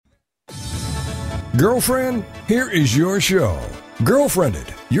Girlfriend, here is your show.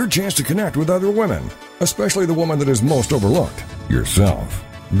 Girlfriended, your chance to connect with other women, especially the woman that is most overlooked, yourself.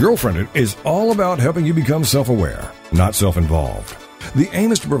 Girlfriended is all about helping you become self-aware, not self-involved. The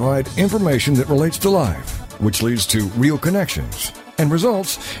aim is to provide information that relates to life, which leads to real connections and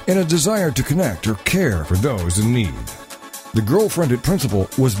results in a desire to connect or care for those in need. The Girlfriended principle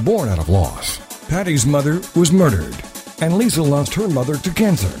was born out of loss. Patty's mother was murdered, and Lisa lost her mother to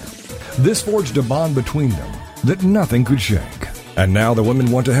cancer. This forged a bond between them that nothing could shake. And now the women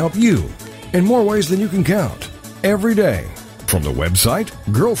want to help you in more ways than you can count, every day. From the website,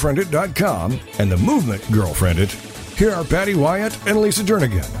 girlfriendit.com, and the movement Girlfriendit, here are Patty Wyatt and Lisa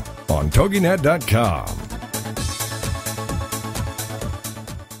Jernigan on TogiNet.com.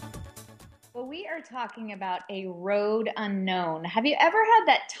 Well, we are talking about a road unknown. Have you ever had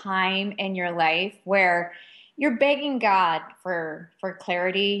that time in your life where you're begging God for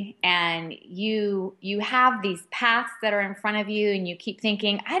clarity, and you have these paths that are in front of you, and you keep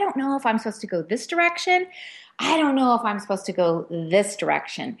thinking, I don't know if I'm supposed to go this direction. I don't know if I'm supposed to go this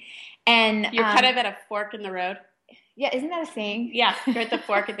direction. And you're kind of at a fork in the road. Yeah, isn't that a saying? Yeah, you're at the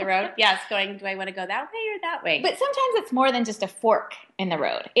fork in the road. Yes, going, do I want to go that way or that way? But sometimes it's more than just a fork in the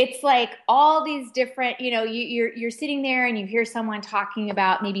road. It's like all these different, you're sitting there and you hear someone talking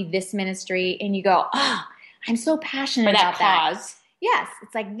about maybe this ministry, and you go, I'm so passionate about that cause. Yes,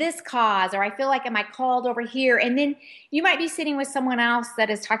 it's like this cause, or I feel like, am I called over here? And then you might be sitting with someone else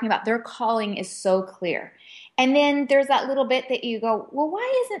that is talking about their calling is so clear. And then there's that little bit that you go, well,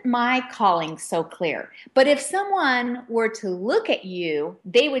 why isn't my calling so clear? But if someone were to look at you,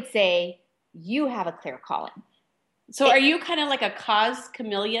 they would say, you have a clear calling. So are you kind of like a cause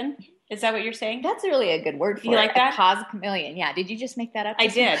chameleon? Is that what you're saying? That's really a good word for it. You like that? A cause chameleon. Yeah. Did you just make that up? I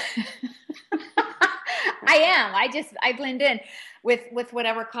did. I am. I blend in with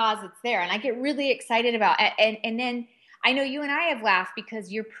whatever cause it's there. And I get really excited about it. And then I know you and I have laughed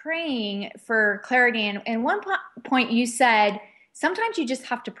because you're praying for clarity. And one point you said, sometimes you just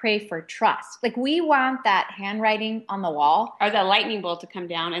have to pray for trust. Like we want that handwriting on the wall. Or the lightning bolt to come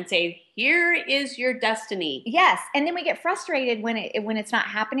down and say, here is your destiny. Yes. And then we get frustrated when it's not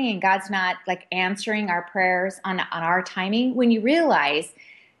happening and God's not like answering our prayers on our timing. When you realize,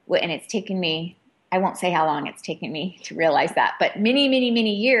 and it's taken me, I won't say how long it's taken me to realize that, but many, many,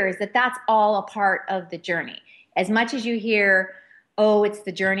 many years, that's all a part of the journey. As much as you hear, oh, it's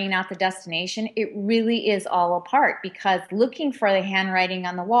the journey, not the destination, it really is all a part, because looking for the handwriting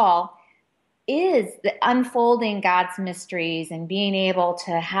on the wall is the unfolding God's mysteries and being able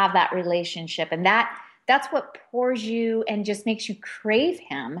to have that relationship. And that's what pours you and just makes you crave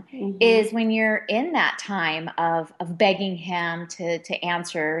Him, is when you're in that time of begging Him to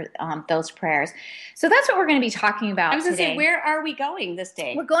answer those prayers. So that's what we're going to be talking about today. I was going to say, where are we going this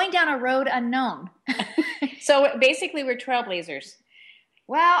day? We're going down a road unknown. So basically we're trailblazers.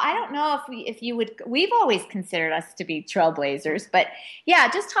 Well, I don't know if you would, we've always considered us to be trailblazers, but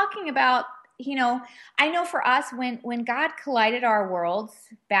yeah, just talking about, I know for us, when God collided our worlds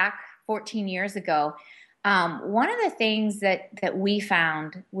back 14 years ago, one of the things that we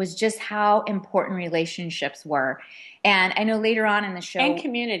found was just how important relationships were. And I know later on in the show. And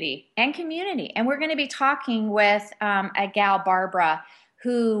community. And we're going to be talking with a gal, Barbara,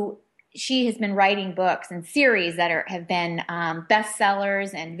 who she has been writing books and series that have been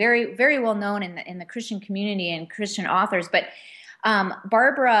bestsellers and very, very well known in the Christian community and Christian authors. But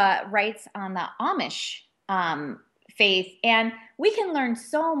Barbara writes on the Amish faith, and we can learn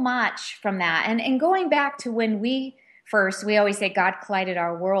so much from that. And going back to when we always say God collided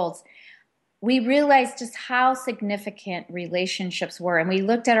our worlds, we realized just how significant relationships were. And we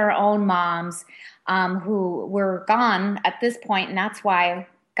looked at our own moms who were gone at this point, and that's why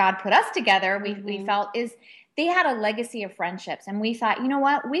God put us together, we felt, is they had a legacy of friendships. And we thought, you know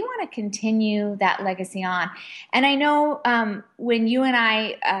what, we want to continue that legacy on. And I know when you and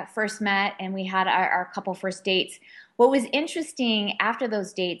I first met and we had our couple first dates, what was interesting after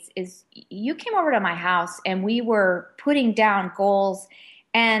those dates is you came over to my house and we were putting down goals.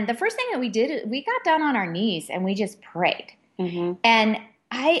 And the first thing that we did, we got down on our knees and we just prayed. And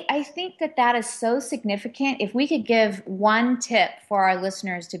I think that is so significant. If we could give one tip for our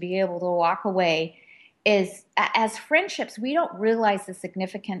listeners to be able to walk away, is as friendships, we don't realize the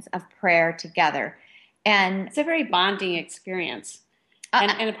significance of prayer together. And it's a very bonding experience.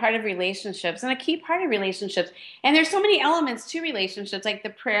 And a part of relationships, and a key part of relationships. And there's so many elements to relationships, like the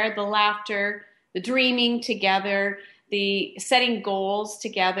prayer, the laughter, the dreaming together, the setting goals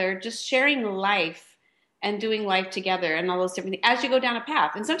together, just sharing life and doing life together and all those different things as you go down a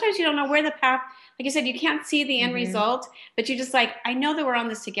path. And sometimes you don't know where the path, like you said, you can't see the end result, but you just like, I know that we're on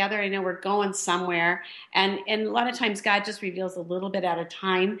this together. I know we're going somewhere. And a lot of times God just reveals a little bit at a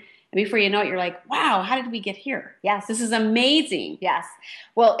time. And before you know it, you're like, wow, how did we get here? Yes. This is amazing. Yes.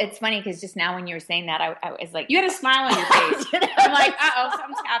 Well, it's funny because just now when you were saying that, I was like, you had a smile on your face. I'm like, uh-oh,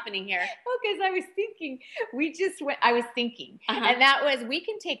 something's happening here. Well, because I was thinking, and that was, we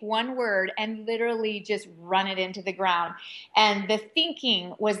can take one word and literally just run it into the ground. And the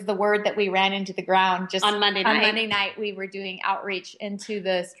thinking was the word that we ran into the ground just on Monday night. On Monday night, we were doing outreach into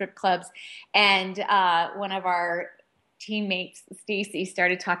the strip clubs. And one of our teammates, Stacy,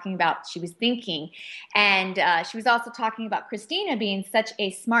 started talking about, she was thinking, and she was also talking about Christina being such a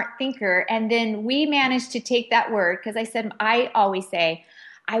smart thinker. And then we managed to take that word, because I always say,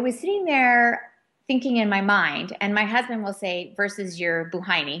 I was sitting there thinking in my mind, and my husband will say, versus your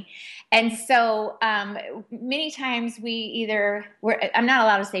buhaini. And so many times I'm not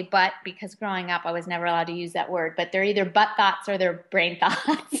allowed to say but, because growing up I was never allowed to use that word, but they're either butt thoughts or they're brain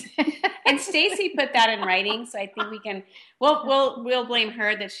thoughts. And Stacy put that in writing, so I think we can, we'll blame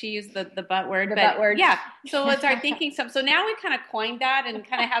her that she used the butt word. Butt word. Yeah, so it's our thinking stuff. So now we kind of coined that and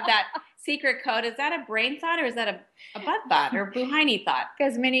kind of have that secret code. Is that a brain thought, or is that a butt thought or buhaini thought?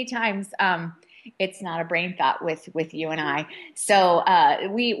 Because many times it's not a brain thought with you and I. So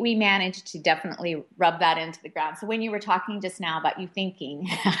we managed to definitely rub that into the ground. So when you were talking just now about you thinking,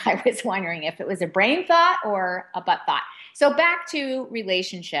 I was wondering if it was a brain thought or a butt thought. So back to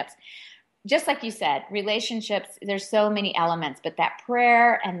relationships. Just like you said, relationships, there's so many elements, but that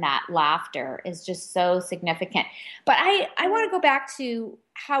prayer and that laughter is just so significant. But I want to go back to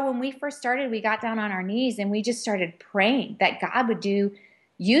how when we first started, we got down on our knees and we just started praying that God would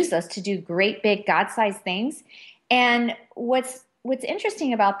use us to do great, big, God-sized things. And what's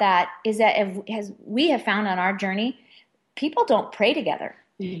interesting about that is that as we have found on our journey, people don't pray together,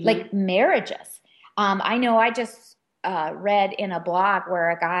 like marriages. I know I just read in a blog where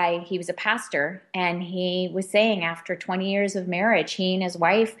a guy, he was a pastor, and he was saying after 20 years of marriage, he and his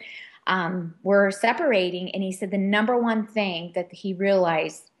wife were separating, and he said the number one thing that he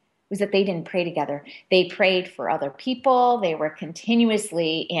realized was that they didn't pray together. They prayed for other people. They were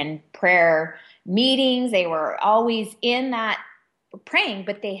continuously in prayer meetings. They were always in that praying,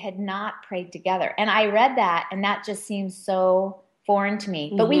 but they had not prayed together. And I read that, and that just seems so foreign to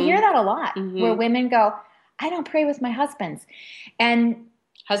me. But we hear that a lot, where women go, I don't pray with my husbands. And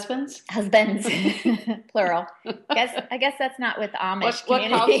husbands, plural. I guess that's not with Amish what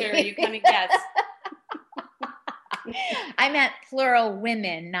culture are you coming guess? I meant plural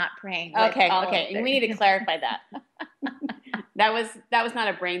women not praying. Okay. We need to clarify that. That was not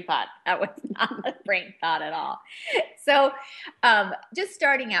a brain thought. That was not a brain thought at all. So just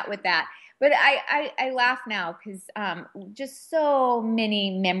starting out with that. But I laugh now because just so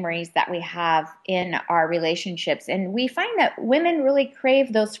many memories that we have in our relationships. And we find that women really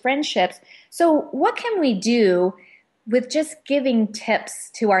crave those friendships. So what can we do with just giving tips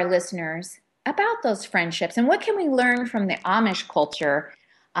to our listeners about those friendships? And what can we learn from the Amish culture?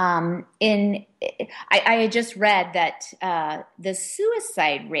 I had just read that the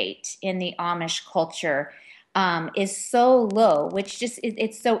suicide rate in the Amish culture is so low, which just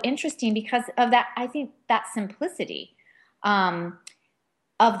it's so interesting because of that. I think that simplicity of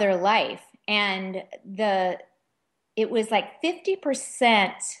their life, and it was like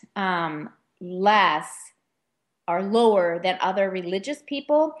 50% less or lower than other religious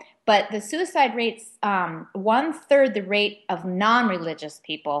people, but the suicide rate's 1/3 the rate of non-religious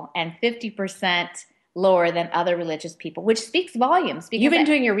people, and 50% lower than other religious people, which speaks volumes. Because you've been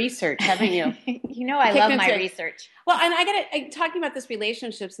doing your research, haven't you? You know, I love my research. Well, and talking about this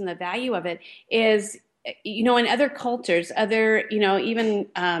relationships and the value of it is, in other cultures, even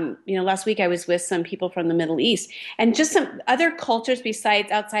last week I was with some people from the Middle East, and just some other cultures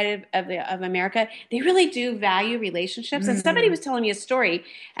besides outside of America, they really do value relationships. And somebody was telling me a story,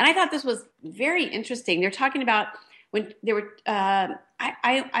 and I thought this was very interesting. They're talking about when they were,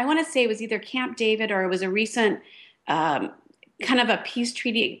 I want to say it was either Camp David or it was a recent kind of a peace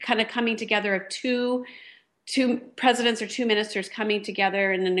treaty, kind of coming together of two presidents or two ministers coming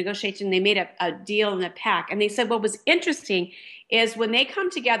together in a negotiation. They made a deal and a pact. And they said what was interesting is when they come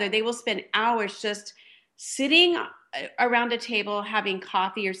together, they will spend hours just sitting around a table having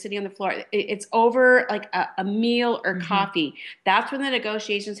coffee or sitting on the floor. It's over like a meal or coffee. That's when the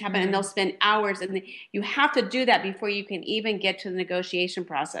negotiations happen, and they'll spend hours. And you have to do that before you can even get to the negotiation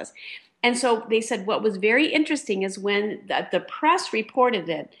process. And so they said what was very interesting is when the press reported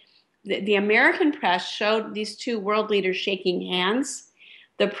it, the American press showed these two world leaders shaking hands.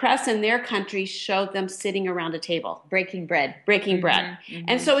 the press in their country showed them sitting around a table. Breaking bread. Mm-hmm.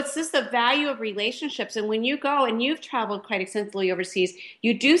 And so it's just the value of relationships. And when you go, and you've traveled quite extensively overseas,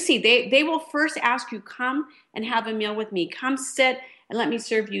 you do see they will first ask you, come and have a meal with me. Come sit and let me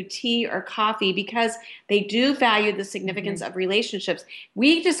serve you tea or coffee, because they do value the significance of relationships.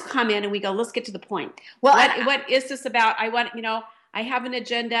 We just come in and we go, let's get to the point. Well, what is this about? I have an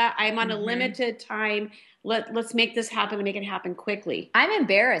agenda. I'm on a limited time. Let's make this happen and make it happen quickly. I'm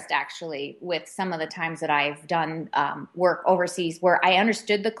embarrassed, actually, with some of the times that I've done work overseas where I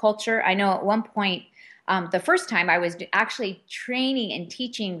understood the culture. I know at one point, the first time I was actually training and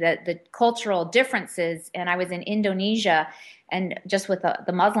teaching the cultural differences, and I was in Indonesia, and just with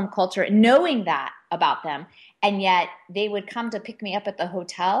the Muslim culture, knowing that about them, and yet they would come to pick me up at the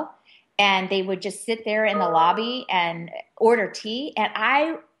hotel, and they would just sit there in the lobby and order tea, and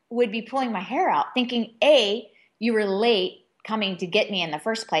I would be pulling my hair out thinking, A, you were late coming to get me in the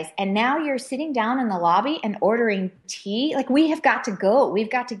first place, and now you're sitting down in the lobby and ordering tea? Like, we have got to go. We've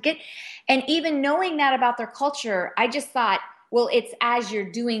got to get, and even knowing that about their culture, I just thought, well, it's as you're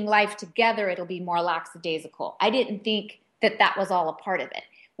doing life together, it'll be more lackadaisical. I didn't think that was all a part of it.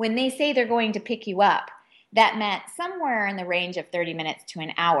 When they say they're going to pick you up, that meant somewhere in the range of 30 minutes to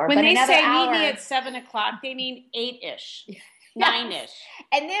an hour. When they say meet me at 7 o'clock, they mean 8-ish. 9-ish.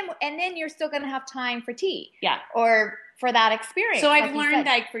 And then you're still going to have time for tea. Yeah. Or for that experience. So I've learned,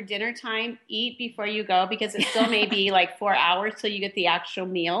 like, for dinner time, eat before you go, because it still may be like 4 hours till you get the actual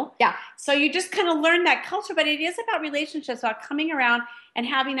meal. Yeah. So you just kind of learn that culture, but it is about relationships, about coming around and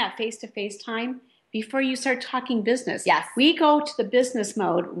having that face-to-face time before you start talking business. Yes. We go to the business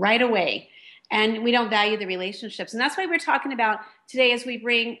mode right away, and we don't value the relationships. And that's why we're talking about today, as we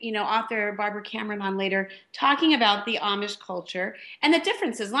bring, author Barbara Cameron on later, talking about the Amish culture and the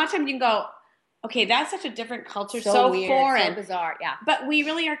differences. A lot of times you can go, okay, that's such a different culture, so weird, foreign, so bizarre, yeah. But we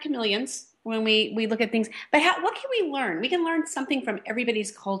really are chameleons when we look at things. But what can we learn? We can learn something from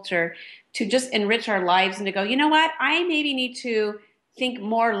everybody's culture to just enrich our lives and to go, you know what, I maybe need to think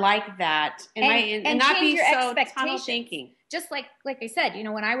more like that and not be so tunnel thinking. Just like I said,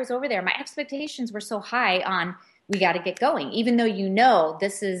 when I was over there, my expectations were so high on, we got to get going. Even though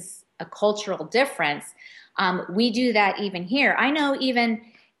this is a cultural difference, we do that even here. I know even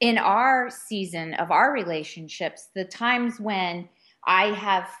in our season of our relationships, the times when I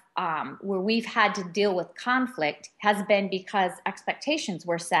have, where we've had to deal with conflict has been because expectations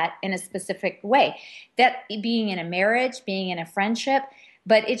were set in a specific way. That being in a marriage, being in a friendship,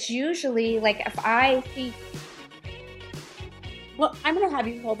 but it's usually like if I see. Well, I'm going to have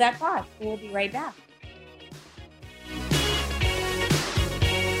you hold that thought. We'll be right back.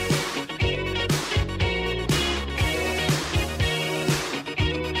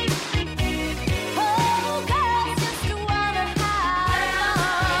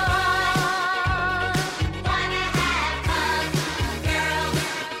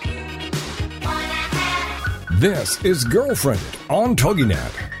 This is Girlfriended on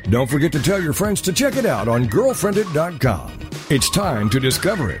TogiNet. Don't forget to tell your friends to check it out on girlfriended.com. It's time to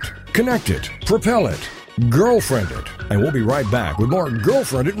discover it, connect it, propel it, Girlfriended. And we'll be right back with more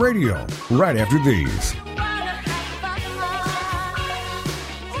Girlfriended Radio right after these.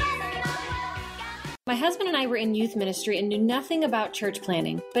 My husband and I were in youth ministry and knew nothing about church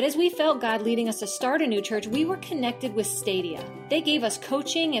planning. But as we felt God leading us to start a new church, we were connected with Stadia. They gave us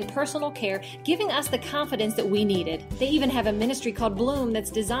coaching and personal care, giving us the confidence that we needed. They even have a ministry called Bloom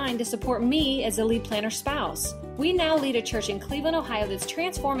that's designed to support me as a lead planner spouse. We now lead a church in Cleveland, Ohio that's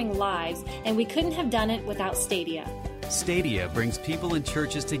transforming lives, and we couldn't have done it without Stadia. Stadia brings people and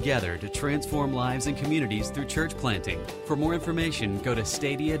churches together to transform lives and communities through church planting. For more information, go to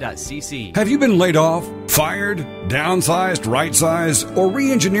stadia.cc. Have you been laid off, fired, downsized, right-sized, or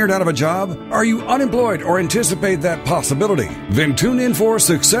re-engineered out of a job? Are you unemployed or anticipate that possibility? Then tune in for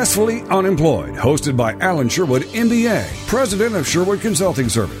Successfully Unemployed, hosted by Alan Sherwood, MBA, president of Sherwood Consulting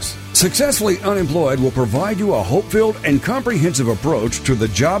Service. Successfully Unemployed will provide you a hope-filled and comprehensive approach to the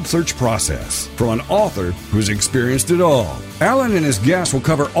job search process from an author who's experienced it all. Alan and his guests will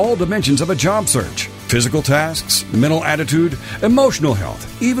cover all dimensions of a job search: physical tasks, mental attitude, emotional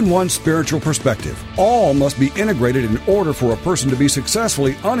health, even one's spiritual perspective. All must be integrated in order for a person to be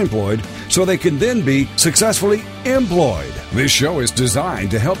successfully unemployed so they can then be successfully employed. This show is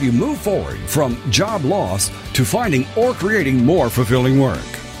designed to help you move forward from job loss to finding or creating more fulfilling work.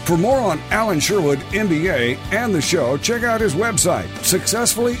 For more on Alan Sherwood, MBA, and the show, check out his website,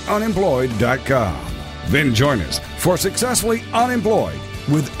 successfullyunemployed.com. Then join us for Successfully Unemployed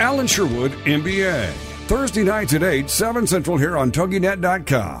with Alan Sherwood, MBA. Thursday nights at 8, 7 Central here on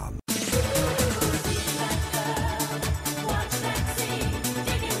TogiNet.com.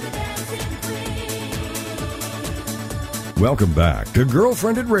 Welcome back to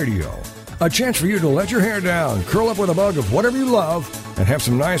Girlfriended Radio, a chance for you to let your hair down, curl up with a mug of whatever you love, and have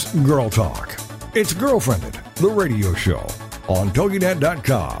some nice girl talk. It's Girlfriended, the radio show, on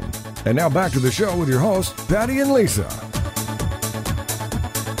TogiNet.com. And now back to the show with your hosts, Patty and Lisa.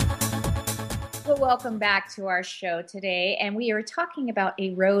 Well, welcome back to our show today, and we are talking about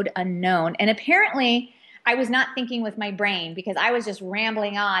a road unknown. And apparently, I was not thinking with my brain because I was just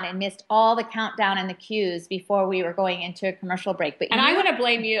rambling on and missed all the countdown and the cues before we were going into a commercial break. I want to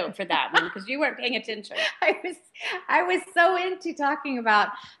blame you for that one because you weren't paying attention. I was so into talking about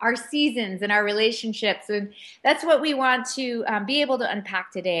our seasons and our relationships, and that's what we want to be able to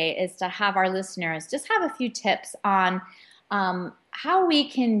unpack today, is to have our listeners just have a few tips on how we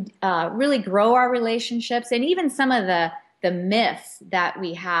can really grow our relationships, and even some of the myths that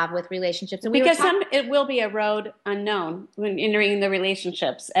we have with relationships. And because it will be a road unknown when entering the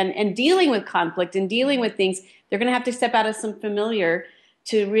relationships and dealing with conflict and dealing with things. They're going to have to step out of some familiar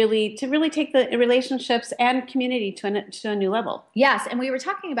to really take the relationships and community to a new level. Yes, and we were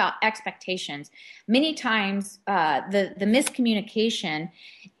talking about expectations. Many times the miscommunication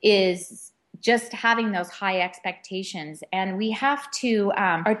is just having those high expectations, and we have to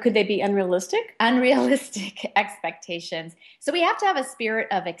or could they be unrealistic expectations. So we have to have a spirit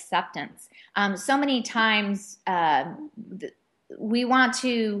of acceptance. So many times we want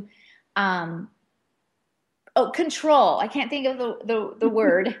to control. I can't think of the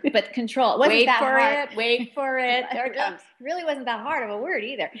word, but control. Wait for it. There it comes. Really wasn't that hard of a word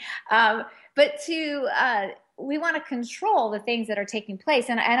either. We want to control the things that are taking place.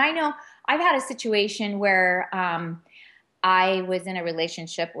 And I know I've had a situation where I was in a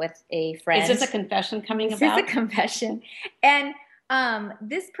relationship with a friend. Is this a confession coming about? This is a confession. And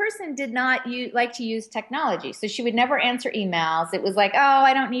this person did not like to use technology. So she would never answer emails. It was like, oh,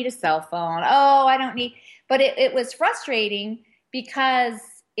 I don't need a cell phone. Oh, I don't need. But it was frustrating because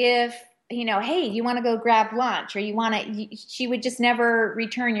if, hey, you want to go grab lunch, or she would just never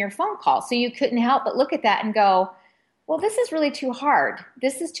return your phone call. So you couldn't help but look at that and go, well, this is really too hard.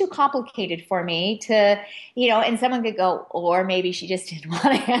 This is too complicated for me to, and someone could go, or maybe she just didn't want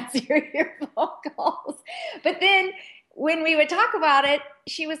to answer your phone calls. But then when we would talk about it,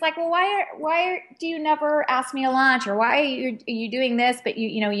 she was like, well, why do you never ask me a lunch? Or why are you doing this, but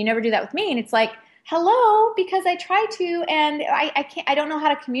you never do that with me? And it's like, hello, because I try to, and I can't. I don't know how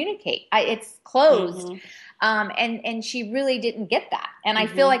to communicate. It's closed, and she really didn't get that. And I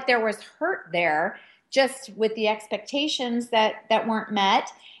feel like there was hurt there, just with the expectations that weren't met,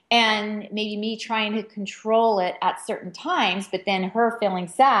 and maybe me trying to control it at certain times, but then her feeling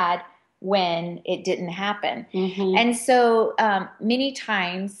sad when it didn't happen. And so many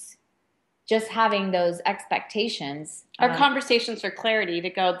times, just having those expectations. Our conversations for clarity to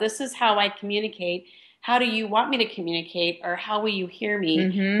go, this is how I communicate. How do you want me to communicate? Or how will you hear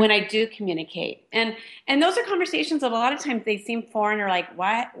me when I do communicate? And those are conversations that a lot of times they seem foreign or like,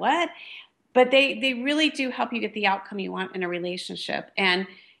 what? But they really do help you get the outcome you want in a relationship and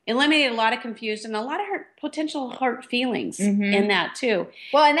eliminate a lot of confusion, a lot of potential hurt feelings in that too.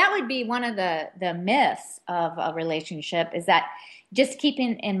 Well, and that would be one of the myths of a relationship, is that just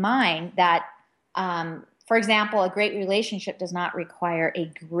keeping in mind that, for example, a great relationship does not require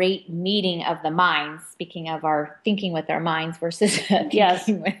a great meeting of the minds. Speaking of our thinking with our minds versus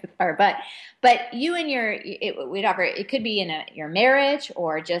thinking with our butt. But you and it could be in your marriage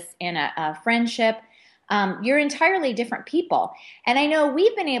or just in a friendship. You're entirely different people. And I know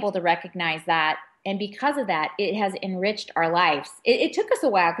we've been able to recognize that. And because of that, it has enriched our lives. It took us a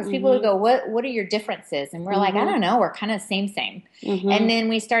while because people would go, what are your differences? And we're like, I don't know. We're kind of same. And then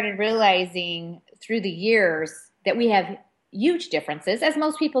we started realizing through the years that we have huge differences, as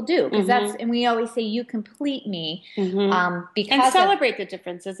most people do. Because and we always say, you complete me. Because and celebrate the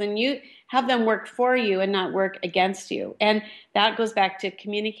differences, and you have them work for you and not work against you. And that goes back to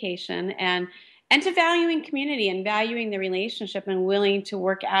communication and to valuing community and valuing the relationship and willing to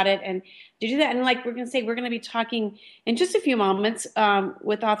work at it and to do that. And like we're going to be talking in just a few moments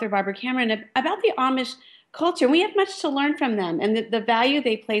with author Barbara Cameron about the Amish culture. We have much to learn from them and the value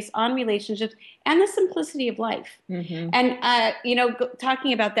they place on relationships and the simplicity of life. And,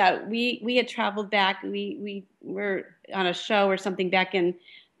 talking about that, we had traveled back. We were on a show or something back in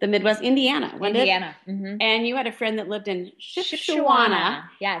the Midwest, Indiana. And you had a friend that lived in Shipshewana.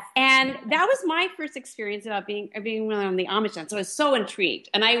 Yes. And that was my first experience about being really on the Amish land. So I was so intrigued.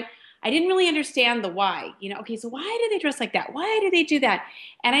 And I didn't really understand the why. Okay, so why do they dress like that? Why do they do that?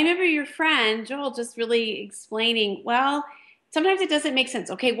 And I remember your friend, Joel, just really explaining, well, sometimes it doesn't make sense.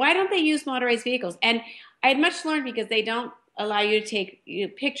 Okay, why don't they use motorized vehicles? And I had much learned because they don't allow you to take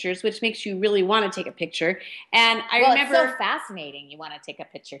pictures, which makes you really want to take a picture. And I remember, it's so fascinating. You want to take a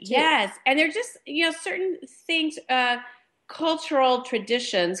picture too. Yes, and they're just certain things, cultural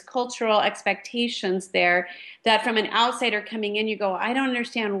traditions, cultural expectations there that from an outsider coming in, you go, I don't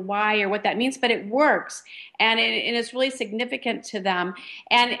understand why or what that means, but it works, and it's really significant to them.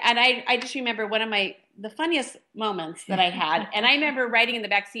 And I just remember one of the funniest moments that I had, and I remember riding in the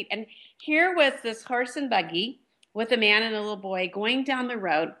back seat, and here was this horse and buggy with a man and a little boy going down the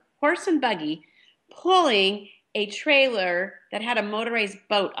road, horse and buggy, pulling a trailer that had a motorized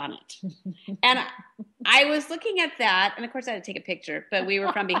boat on it. And I was looking at that, and of course I had to take a picture, but we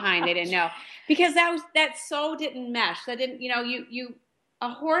were from behind, they didn't know. Because that so didn't mesh. That didn't, a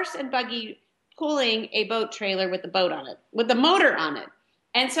horse and buggy pulling a boat trailer with the boat on it, with the motor on it.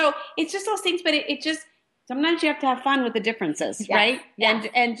 And so it's just those things, but it just, sometimes you have to have fun with the differences, right? Yes.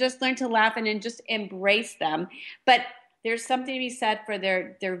 And just learn to laugh and just embrace them. But there's something to be said for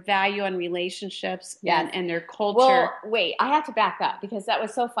their value on relationships and their culture. Well, wait, I have to back up because that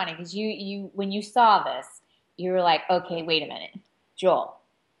was so funny because you when you saw this, you were like, okay, wait a minute, Joel,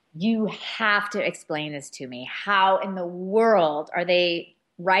 you have to explain this to me. How in the world are they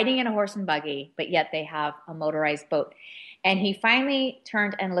riding in a horse and buggy, but yet they have a motorized boat? And he finally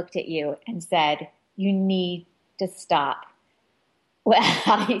turned and looked at you and said, you need to stop. Well,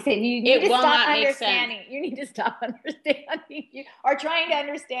 he said, you need to stop understanding. You need to stop understanding or trying to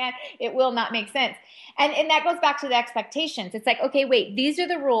understand. It will not make sense. And that goes back to the expectations. It's like, okay, wait, these are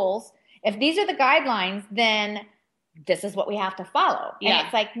the rules. If these are the guidelines, then this is what we have to follow. Yeah. And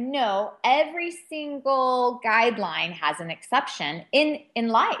it's like, no, every single guideline has an exception in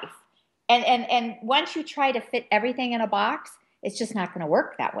life. And once you try to fit everything in a box, it's just not going to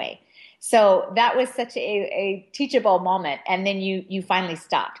work that way. So that was such a teachable moment. And then you finally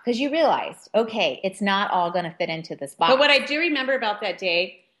stopped because you realized, okay, it's not all going to fit into this box. But what I do remember about that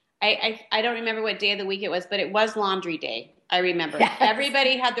day, I don't remember what day of the week it was, but it was laundry day. I remember. Yes.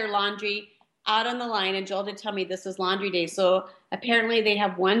 Everybody had their laundry out on the line, and Joel did tell me this is laundry day. So apparently they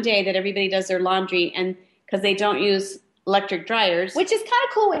have one day that everybody does their laundry, and because they don't use electric dryers. Which is kind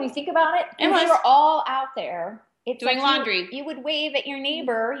of cool when you think about it. And we were all out there. Doing laundry. You would wave at your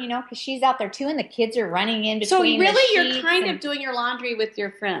neighbor, because she's out there too, and the kids are running in between. So really, you're kind of doing your laundry with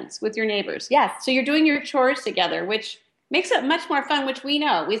your friends, with your neighbors. Yes. So you're doing your chores together, which makes it much more fun. Which we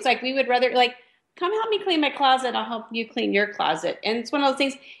know, it's like we would rather come help me clean my closet. I'll help you clean your closet. And it's one of those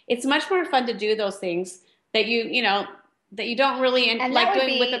things. It's much more fun to do those things that that you don't really like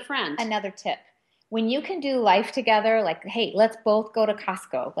doing with a friend. Another tip. When you can do life together, like, hey, let's both go to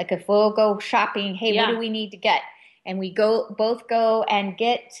Costco. Like if we'll go shopping, hey, what do we need to get? And we both go and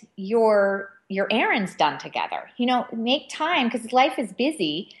get your errands done together. Make time because life is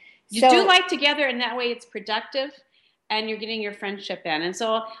busy. You do life together, and that way it's productive, and you're getting your friendship in. And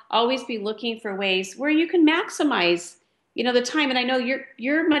so always be looking for ways where you can maximize, the time. And I know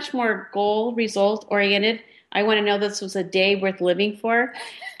you're much more goal result oriented. I want to know this was a day worth living for.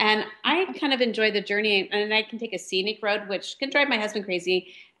 And I kind of enjoy the journey, and I can take a scenic road, which can drive my husband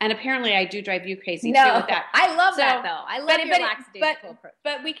crazy. And apparently I do drive you crazy too with that. I love that though. I love your lackadaisical approach.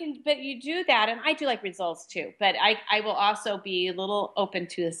 But you do that, and I do like results too. But I will also be a little open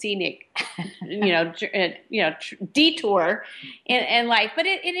to a scenic, detour in life. But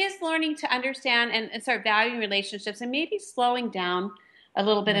it is learning to understand and start valuing relationships, and maybe slowing down a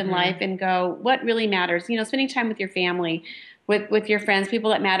little bit in life and go, what really matters? Spending time with your family, with your friends,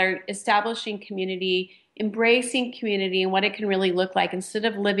 people that matter, establishing community, embracing community and what it can really look like instead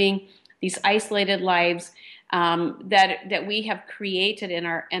of living these isolated lives that we have created in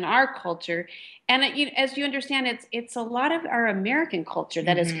our culture. And as you understand, it's a lot of our American culture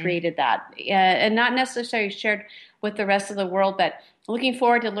that has created that, and not necessarily shared with the rest of the world. But looking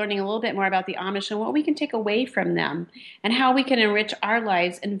forward to learning a little bit more about the Amish and what we can take away from them and how we can enrich our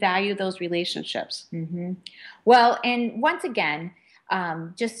lives and value those relationships. Mm-hmm. Well, and once again,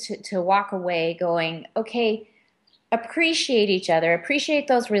 just to walk away going, okay, appreciate each other, appreciate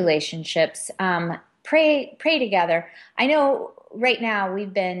those relationships, pray together. I know right now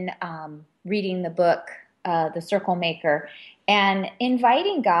we've been reading the book, The Circle Maker, and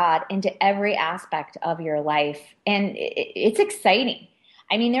inviting God into every aspect of your life. And it's exciting.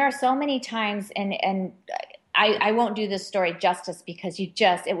 I mean, there are so many times, and I won't do this story justice because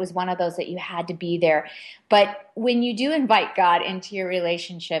it was one of those that you had to be there. But when you do invite God into your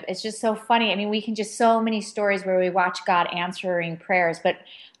relationship, it's just so funny. I mean, we can just so many stories where we watch God answering prayers. But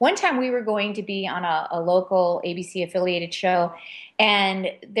one time we were going to be on a local ABC affiliated show,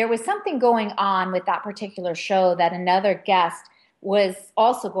 and there was something going on with that particular show that another guest was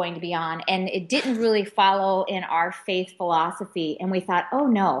also going to be on, and it didn't really follow in our faith philosophy. And we thought, oh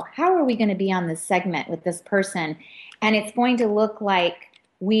no, how are we going to be on this segment with this person? And it's going to look like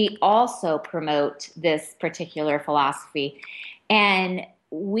we also promote this particular philosophy. And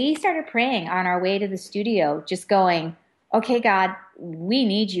we started praying on our way to the studio, just going, okay, God, we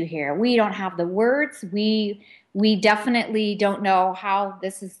need you here. We don't have the words. We definitely don't know how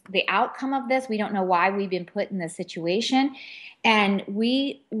this is the outcome of this. We don't know why we've been put in this situation. And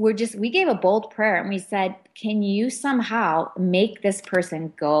we gave a bold prayer, and we said, can you somehow make this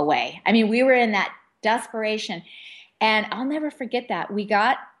person go away? I mean, we were in that desperation. And I'll never forget that. We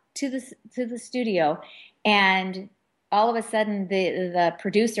got to the studio, and all of a sudden the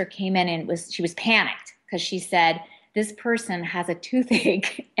producer came in, and she was panicked because she said, this person has a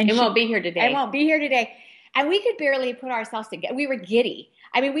toothache and it won't be here today. I won't be here today. And we could barely put ourselves together. We were giddy.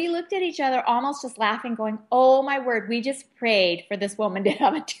 I mean, we looked at each other almost just laughing, going, oh my word, we just prayed for this woman to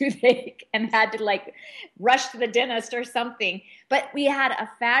have a toothache and had to like rush to the dentist or something. But we had a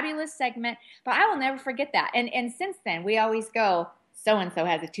fabulous segment, but I will never forget that. And since then, we always go, so-and-so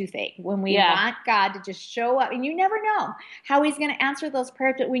has a toothache. When we want God to just show up, and you never know how he's going to answer those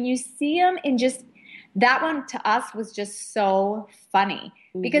prayers, but when you see him, and just that one to us was just so funny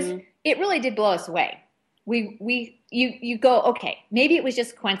because it really did blow us away. You go, okay, maybe it was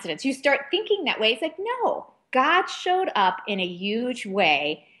just coincidence. You start thinking that way. It's like, no, God showed up in a huge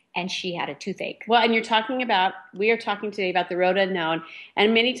way, and she had a toothache. Well, and we are talking today about the road unknown.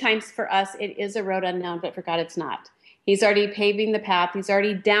 And many times for us, it is a road unknown, but for God, it's not. He's already paving the path. He's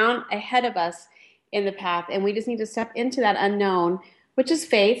already down ahead of us in the path. And we just need to step into that unknown, which is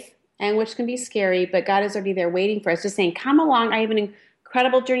faith, and which can be scary, but God is already there waiting for us, just saying, come along. I have an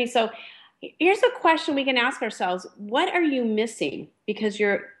incredible journey. So here's a question we can ask ourselves. What are you missing because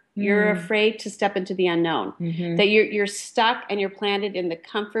you're afraid to step into the unknown? That you're stuck and you're planted in the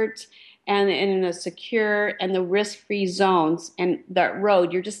comfort and in the secure and the risk-free zones and that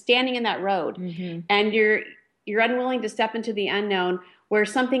road. You're just standing in that road, and you're unwilling to step into the unknown where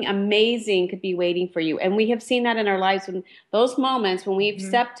something amazing could be waiting for you. And we have seen that in our lives, when those moments when we've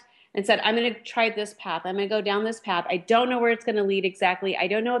stepped and said, I'm going to try this path. I'm going to go down this path. I don't know where it's going to lead exactly. I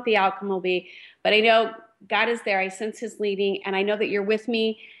don't know what the outcome will be, but I know God is there. I sense his leading, and I know that you're with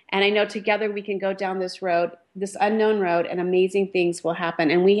me, and I know together we can go down this road, this unknown road, and amazing things will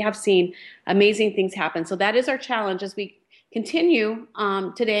happen. And we have seen amazing things happen. So that is our challenge as we continue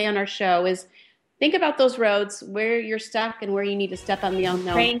today on our show, is think about those roads, where you're stuck and where you need to step on the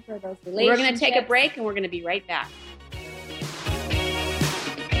unknown. Praying for those relationships. We're going to take a break, and we're going to be right back.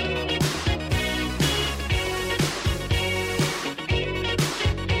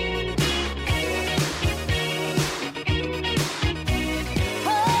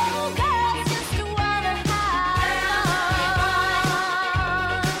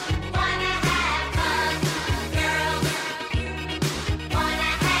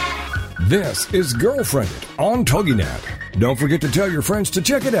 This is Girlfriended on TogiNet. Don't forget to tell your friends to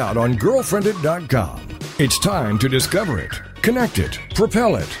check it out on girlfriended.com. It's time to discover it, connect it,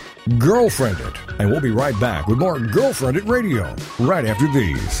 propel it, Girlfriended. And we'll be right back with more Girlfriended Radio right after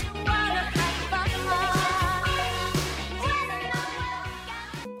these.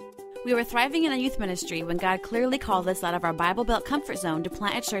 We were thriving in a youth ministry when God clearly called us out of our Bible Belt comfort zone to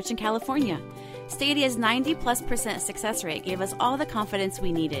plant a church in California. Stadia's 90+% success rate gave us all the confidence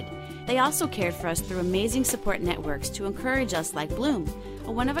we needed. They also cared for us through amazing support networks to encourage us, like Bloom,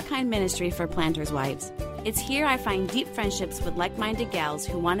 a one-of-a-kind ministry for planters' wives. It's here I find deep friendships with like-minded gals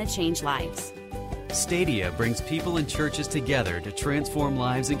who want to change lives. Stadia brings people and churches together to transform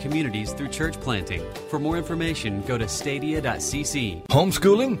lives and communities through church planting. For more information, go to stadia.cc.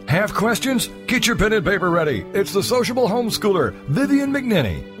 Homeschooling? Have questions? Get your pen and paper ready. It's the sociable homeschooler, Vivian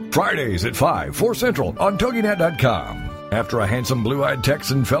McNinney. Fridays at 5, 4 Central on TogiNet.com. After a handsome blue-eyed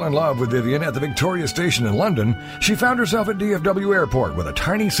Texan fell in love with Vivian at the Victoria Station in London, she found herself at DFW Airport with a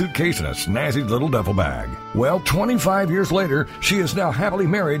tiny suitcase and a snazzy little duffel bag. Well, 25 years later, she is now happily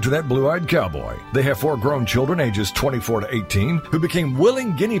married to that blue-eyed cowboy. They have 4 grown children ages 24 to 18 who became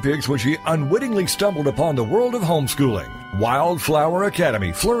willing guinea pigs when she unwittingly stumbled upon the world of homeschooling. Wildflower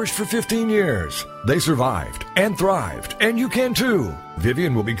Academy flourished for 15 years. They survived and thrived, and you can too.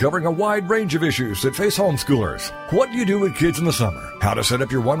 Vivian will be covering a wide range of issues that face homeschoolers. What do you do with kids in the summer? How to set up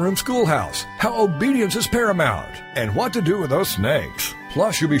your one-room schoolhouse? How obedience is paramount? And what to do with those snakes?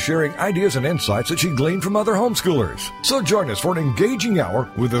 Plus, you'll be sharing ideas and insights that she gleaned from other homeschoolers. So join us for an engaging hour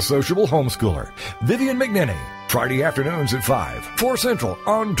with the sociable homeschooler, Vivian McNinney. Friday afternoons at 5, 4 Central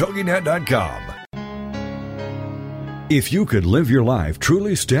on TogiNet.com. If you could live your life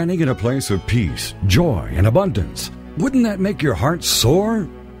truly standing in a place of peace, joy, and abundance, Wouldn't that make your heart soar?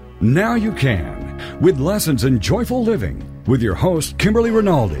 Now you can, with Lessons in Joyful Living, with your host, Kimberly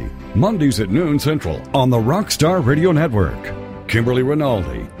Rinaldi, Mondays at noon Central on the Rockstar Radio Network. Kimberly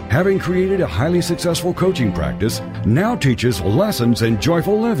Rinaldi, having created a highly successful coaching practice, now teaches Lessons in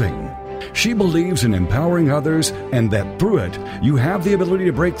Joyful Living. She believes in empowering others and that through it, you have the ability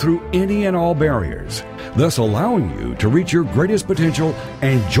to break through any and all barriers, thus allowing you to reach your greatest potential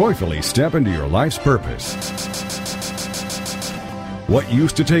and joyfully step into your life's purpose. What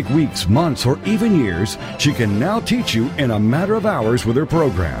used to take weeks, months, or even years, she can now teach you in a matter of hours with her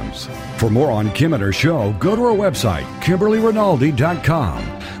programs. For more on Kim and her show, go to her website,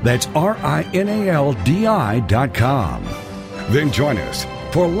 KimberlyRinaldi.com. That's RINALDI.com. Then join us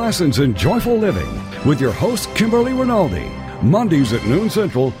for Lessons in Joyful Living with your host, Kimberly Rinaldi, Mondays at noon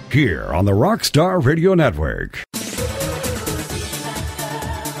Central, here on the Rockstar Radio Network.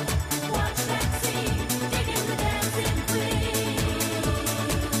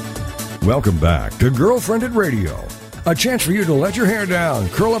 Welcome back to Girlfriended Radio, a chance for you to let your hair down,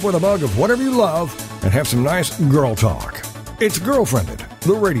 curl up with a mug of whatever you love, and have some nice girl talk. It's Girlfriended,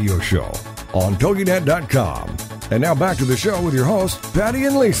 the radio show, on TogiNet.com. And now back to the show with your hosts, Patty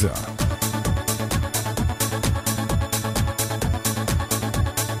and Lisa.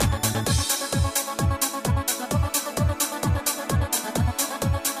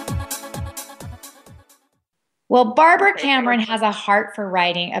 Well, Barbara Cameron has a heart for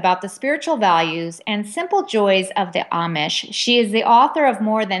writing about the spiritual values and simple joys of the Amish. She is the author of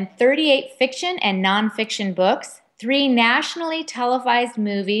more than 38 fiction and nonfiction books, 3 nationally televised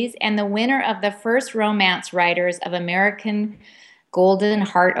movies, and the winner of the first Romance Writers of American Golden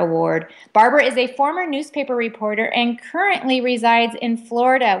Heart Award. Barbara is a former newspaper reporter and currently resides in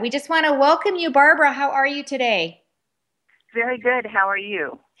Florida. We just want to welcome you, Barbara. How are you today? Very good. How are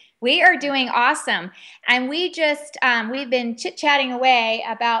you? We are doing awesome. And we just, we've been chit-chatting away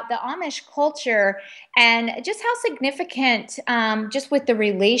about the Amish culture and just how significant, just with the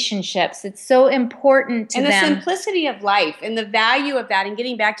relationships, it's so important to them. And the simplicity of life and the value of that and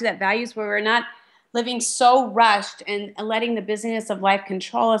getting back to that values where we're not living so rushed and letting the busyness of life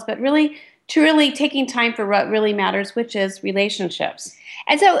control us, but really, truly taking time for what really matters, which is relationships.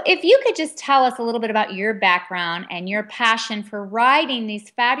 And so if you could just tell us a little bit about your background and your passion for writing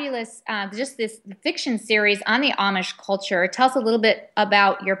these fabulous, just this fiction series on the Amish culture. Tell us a little bit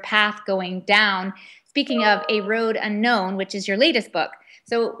about your path going down. Speaking of A Road Unknown, which is your latest book.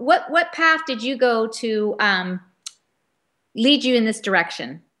 So what path did you go to lead you in this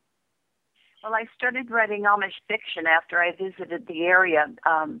direction? Well, I started writing Amish fiction after I visited the area,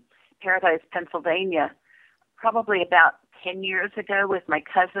 Paradise, Pennsylvania, probably about 10 years ago with my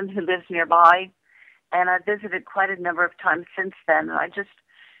cousin who lives nearby, and I visited quite a number of times since then. And I just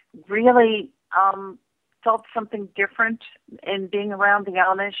really felt something different in being around the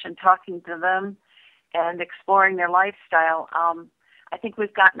Amish and talking to them and exploring their lifestyle. I think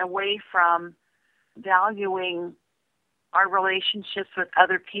we've gotten away from valuing our relationships with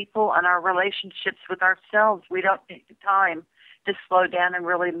other people and our relationships with ourselves. We don't take the time to slow down and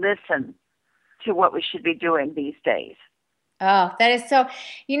really listen to what we should be doing these days. Oh, that is so,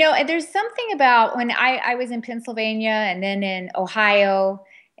 there's something about when I was in Pennsylvania and then in Ohio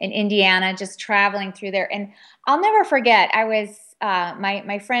and Indiana, just traveling through there. And I'll never forget, I was,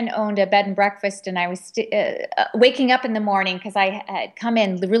 my friend owned a bed and breakfast, and I was waking up in the morning because I had come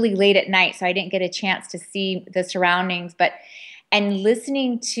in really late at night, so I didn't get a chance to see the surroundings, and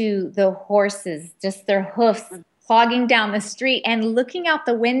listening to the horses, just their hoofs clogging down the street and looking out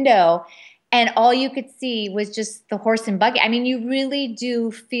the window. And all you could see was just the horse and buggy. I mean, you really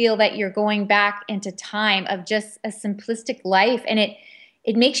do feel that you're going back into time of just a simplistic life. And it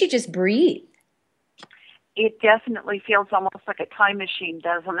makes you just breathe. It definitely feels almost like a time machine,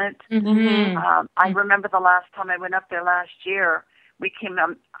 doesn't it? Mm-hmm. I remember the last time I went up there last year, we came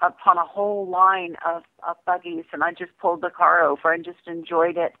upon a whole line of buggies, and I just pulled the car over and just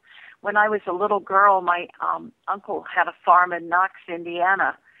enjoyed it. When I was a little girl, my uncle had a farm in Knox,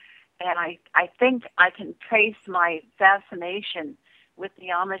 Indiana. And I think I can trace my fascination with the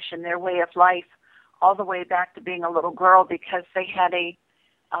Amish and their way of life all the way back to being a little girl, because they had an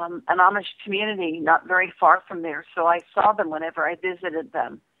Amish community not very far from there. So I saw them whenever I visited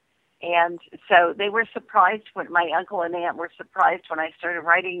them. And so they were surprised when my uncle and aunt were surprised when I started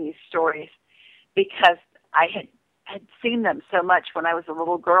writing these stories, because I had seen them so much when I was a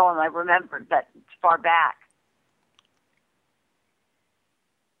little girl, and I remembered that far back.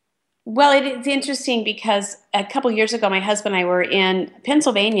 Well, it's interesting because a couple years ago, my husband and I were in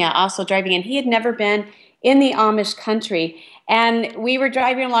Pennsylvania also driving, and he had never been in the Amish country. And we were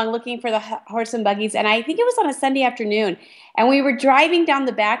driving along looking for the horse and buggies, and I think it was on a Sunday afternoon. And we were driving down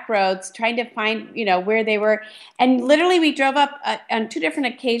the back roads trying to find, where they were. And literally we drove up on 2 different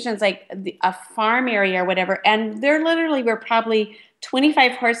occasions, like a farm area or whatever. And there literally were probably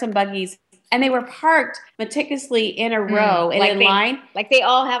 25 horse and buggies. And they were parked meticulously in a row and in line. Like they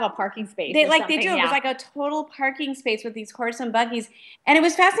all have a parking space. They do. Yeah. It was like a total parking space with these horse and buggies. And it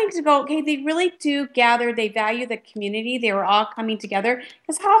was fascinating to go, okay, they really do gather. They value the community. They were all coming together.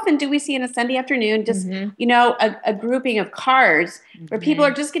 Because how often do we see on a Sunday afternoon just, a grouping of cars where people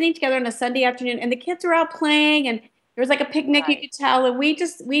are just getting together on a Sunday afternoon and the kids are out playing and there was like a picnic, you could tell. And we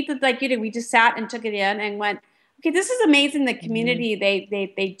did like you did. We just sat and took it in and went, okay, this is amazing, the community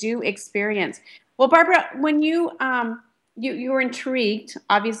they do experience. Well, Barbara, when you were intrigued,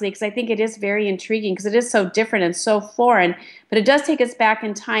 obviously, because I think it is very intriguing because it is so different and so foreign, but it does take us back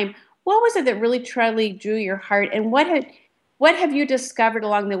in time. What was it that really truly drew your heart, and what have you discovered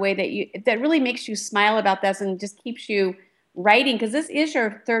along the way that really makes you smile about this and just keeps you writing? Because this is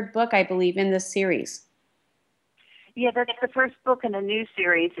your 3rd book, I believe, in this series. Yeah, that's the first book in a new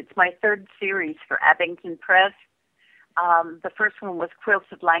series. It's my 3rd series for Abington Press. The first one was Quilts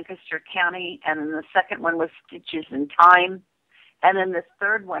of Lancaster County, and then the second one was Stitches in Time. And then the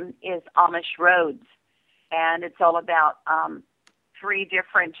 3rd one is Amish Roads, and it's all about 3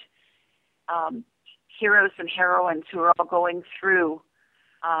 different heroes and heroines who are all going through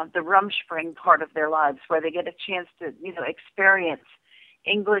the Rumspringa part of their lives, where they get a chance to, experience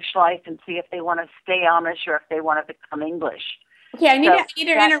English life and see if they want to stay Amish or if they want to become English. Okay, I need to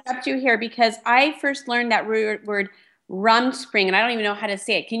interrupt you here because I first learned that word Rumspringa, and I don't even know how to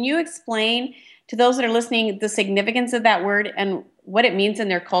say it. Can you explain to those that are listening the significance of that word and what it means in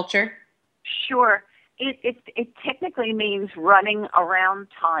their culture? Sure. It technically means running around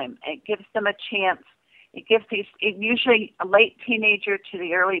time. It gives them a chance. It usually a late teenager to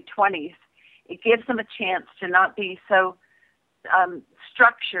the early 20s. It gives them a chance to not be so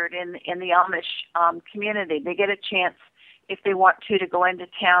structured in the Amish community. They get a chance, if they want to go into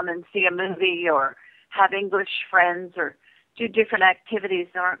town and see a movie or have English friends or do different activities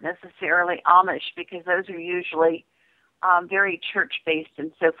that aren't necessarily Amish, because those are usually very church-based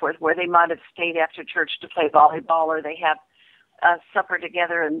and so forth, where they might have stayed after church to play volleyball or they have supper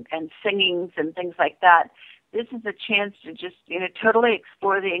together and singings and things like that. This is a chance to just, totally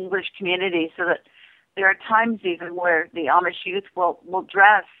explore the English community, so that there are times even where the Amish youth will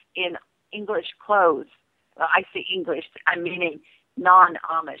dress in English clothes. Well, I say English, I'm meaning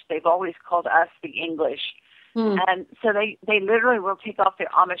non-Amish. They've always called us the English. And so they literally will take off their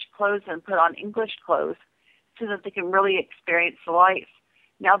Amish clothes and put on English clothes so that they can really experience life.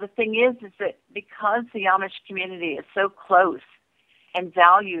 Now, the thing is that because the Amish community is so close and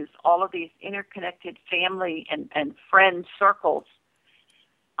values all of these interconnected family and friend circles,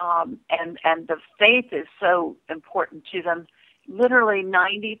 and the faith is so important to them, literally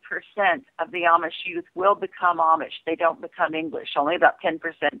 90% of the Amish youth will become Amish. They don't become English. Only about 10%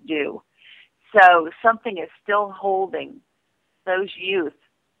 do. So something is still holding those youth.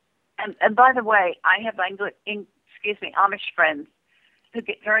 And by the way, I have Amish friends who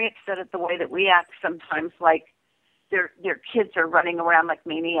get very upset at the way that we act sometimes, like their kids are running around like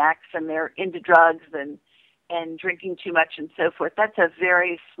maniacs and they're into drugs and drinking too much and so forth. That's a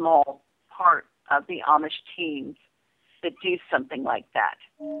very small part of the Amish teens that do something like that.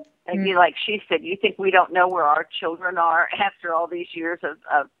 And like she said, you think we don't know where our children are after all these years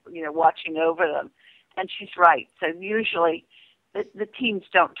of watching over them. And she's right. So usually the teens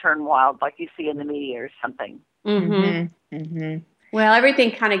don't turn wild like you see in the media or something. Mm-hmm. Mm-hmm. Well,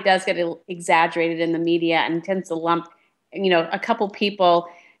 everything kind of does get exaggerated in the media and tends to lump, a couple people.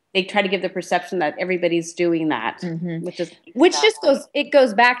 They try to give the perception that everybody's doing that, which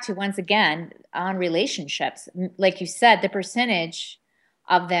goes back to, once again, on relationships. Like you said, the percentage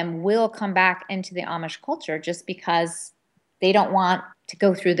of them will come back into the Amish culture just because they don't want to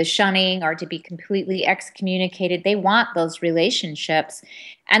go through the shunning or to be completely excommunicated. They want those relationships,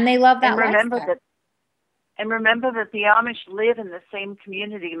 and they love that. And remember that the Amish live in the same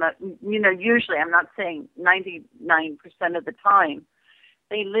community. Usually, I'm not saying 99% of the time,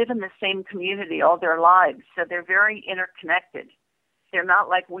 they live in the same community all their lives, so they're very interconnected. They're not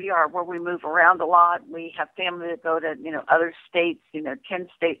like we are, where we move around a lot. We have family that go to, other states, 10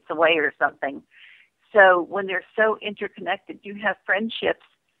 states away or something. So when they're so interconnected, you have friendships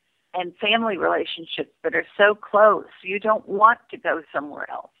and family relationships that are so close, you don't want to go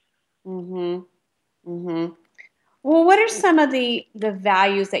somewhere else. Mm-hmm. Mm-hmm. Well, what are some of the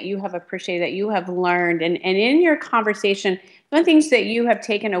values that you have appreciated, that you have learned, and in your conversation, one of the things that you have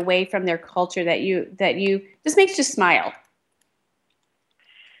taken away from their culture that you just makes you smile?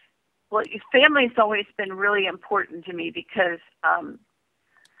 Well, family's always been really important to me because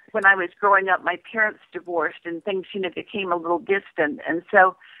when I was growing up, my parents divorced and things, became a little distant. And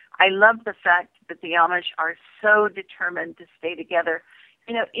so I love the fact that the Amish are so determined to stay together.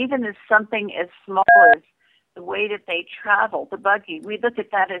 Even as something as small as the way that they travel, the buggy, we look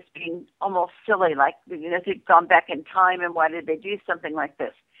at that as being almost silly, like, they've gone back in time and why did they do something like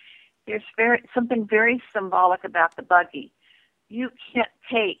this? There's something very symbolic about the buggy. You can't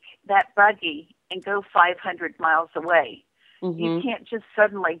take that buggy and go 500 miles away. Mm-hmm. You can't just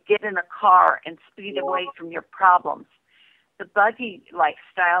suddenly get in a car and speed away from your problems. The buggy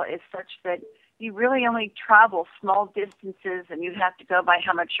lifestyle is such that you really only travel small distances, and you have to go by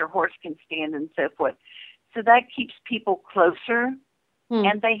how much your horse can stand and so forth. So that keeps people closer,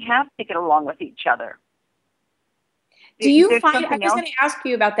 and they have to get along with each other. Do you find, I was going to ask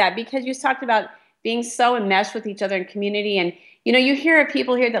you about that, because you talked about being so enmeshed with each other in community, and you hear of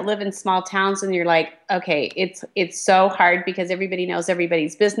people here that live in small towns, and you're like, okay, it's so hard because everybody knows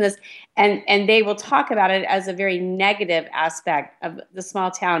everybody's business, and they will talk about it as a very negative aspect of the small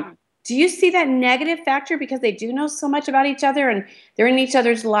town. Do you see that negative factor because they do know so much about each other and they're in each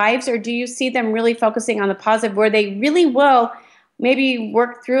other's lives, or do you see them really focusing on the positive where they really will maybe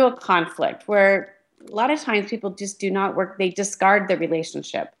work through a conflict, where a lot of times people just do not work, they discard the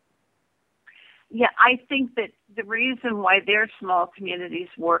relationship? Yeah, I think that the reason why their small communities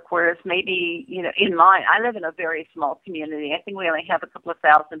work, whereas maybe, in mine, I live in a very small community. I think we only have a couple of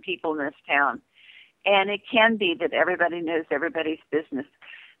thousand people in this town. And it can be that everybody knows everybody's business.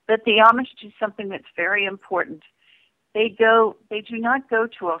 But the Amish do something that's very important. They do not go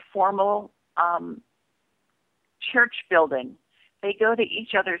to a formal church building. They go to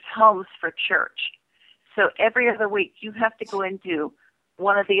each other's homes for church. So every other week you have to go into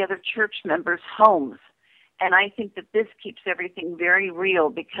one of the other church members' homes. And I think that this keeps everything very real,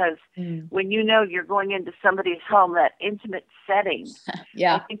 because when you're going into somebody's home, that intimate setting,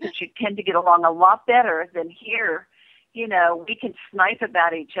 I think that you tend to get along a lot better than here. We can snipe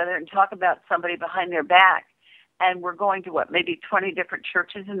about each other and talk about somebody behind their back. And we're going to, maybe 20 different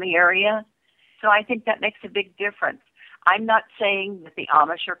churches in the area. So I think that makes a big difference. I'm not saying that the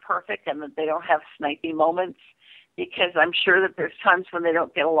Amish are perfect and that they don't have snipey moments, because I'm sure that there's times when they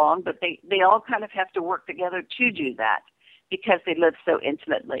don't get along, but they all kind of have to work together to do that because they live so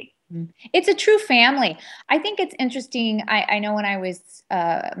intimately. It's a true family. I think it's interesting. I know when I was,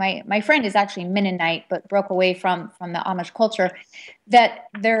 my friend is actually Mennonite, but broke away from the Amish culture, that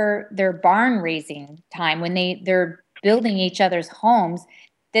their barn raising time, when they're building each other's homes,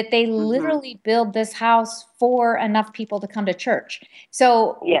 that they literally build this house for enough people to come to church.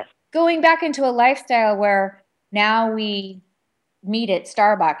 So going back into a lifestyle where now we meet at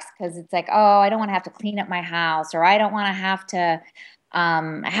Starbucks because it's like, oh, I don't want to have to clean up my house, or I don't want to have to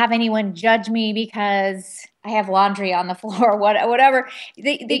have anyone judge me because I have laundry on the floor, whatever.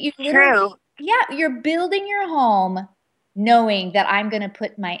 You're building your home knowing that I'm going to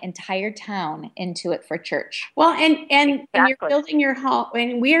put my entire town into it for church. Well, and you're building your home,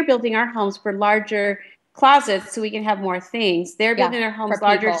 and we are building our homes for larger closets so we can have more things. They're building their homes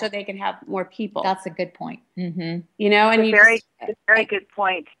larger so they can have more people. That's a good point. Mm-hmm. And it's a very good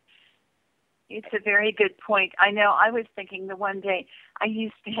point. It's a very good point. I know I was thinking the one day I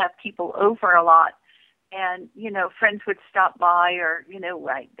used to have people over a lot, and, friends would stop by, or,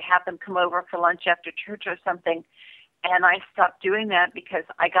 I'd have them come over for lunch after church or something. And I stopped doing that because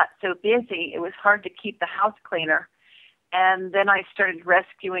I got so busy. It was hard to keep the house cleaner. And then I started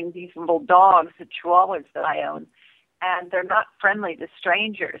rescuing these little dogs, the Chihuahuas that I own, and they're not friendly to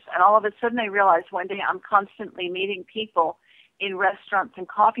strangers. And all of a sudden I realized one day I'm constantly meeting people in restaurants and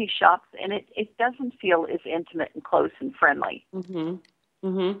coffee shops, and it doesn't feel as intimate and close and friendly. Mm-hmm.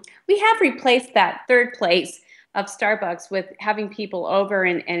 Mm-hmm. We have replaced that third place of Starbucks with having people over,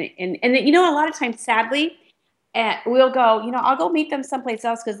 and a lot of times, sadly, we'll go, I'll go meet them someplace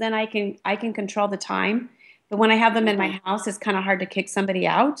else because then I can control the time. But when I have them in my house, it's kind of hard to kick somebody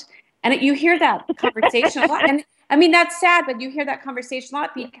out. And you hear that conversation a lot. And I mean, that's sad, but you hear that conversation a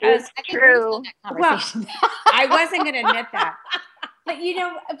lot because it's true. Well, I wasn't going to admit that. But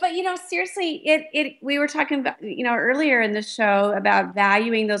seriously, we were talking about, earlier in the show about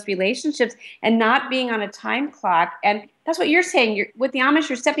valuing those relationships and not being on a time clock. And that's what you're saying. With the Amish,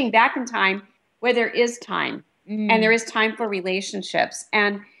 you're stepping back in time where there is time, and there is time for relationships.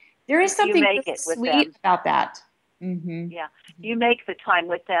 And there is something sweet about that. Mm-hmm. Yeah, you make the time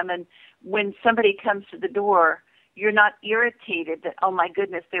with them, and when somebody comes to the door, you're not irritated that, oh my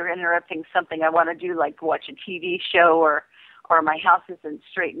goodness, they're interrupting something I want to do, like watch a TV show, or my house isn't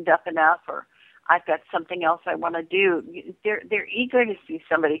straightened up enough, or I've got something else I want to do. They're eager to see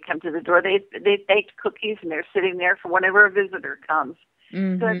somebody come to the door. They baked cookies and they're sitting there for whenever a visitor comes.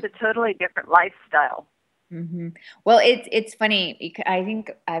 Mm-hmm. So it's a totally different lifestyle. Mm-hmm. Well, it's funny because I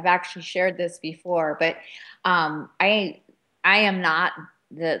think I've actually shared this before, but I am not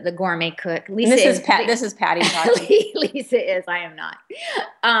the gourmet cook. Lisa this is Patty talking. Lisa is. I am not.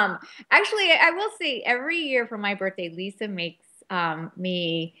 Actually, I will say every year for my birthday, Lisa makes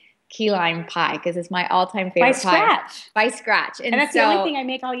me key lime pie because it's my all-time favorite by scratch. And that's the only thing I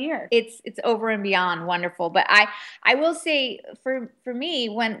make all year. It's over and beyond wonderful. But I will say for me,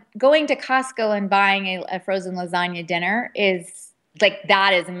 when going to Costco and buying a frozen lasagna dinner is like,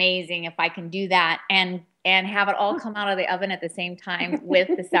 that is amazing if I can do that and have it all come out of the oven at the same time with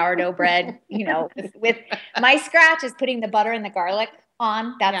the sourdough bread, with my scratch is putting the butter and the garlic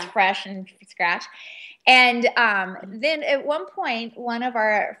on. That's fresh and scratch. And then at one point, one of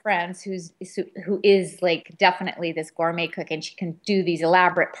our friends who is like definitely this gourmet cook, and she can do these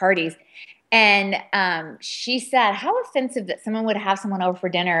elaborate parties. And she said, how offensive that someone would have someone over for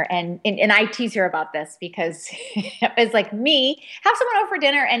dinner. And I tease her about this because it's like, me, have someone over for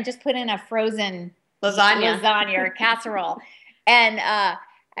dinner and just put in a frozen lasagna or casserole. And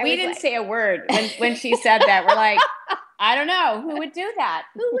we didn't say a word when she said that. We're like, I don't know. Who would do that?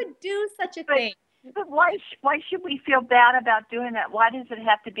 Who would do such a thing? But why should we feel bad about doing that? Why does it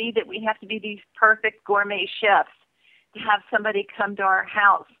have to be that we have to be these perfect gourmet chefs to have somebody come to our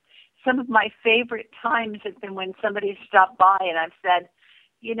house? Some of my favorite times have been when somebody stopped by and I've said,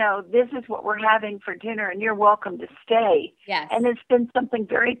 this is what we're having for dinner and you're welcome to stay. Yes. And it's been something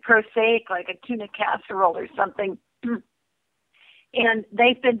very prosaic like a tuna casserole or something. And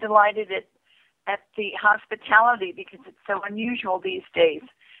they've been delighted at the hospitality because it's so unusual these days.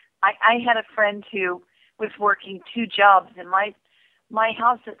 I had a friend who was working 2 jobs, and my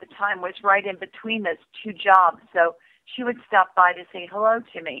house at the time was right in between those 2 jobs. So she would stop by to say hello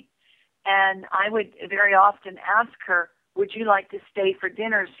to me. And I would very often ask her, would you like to stay for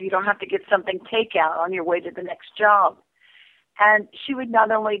dinner so you don't have to get something takeout on your way to the next job? And she would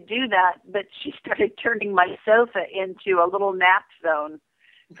not only do that, but she started turning my sofa into a little nap zone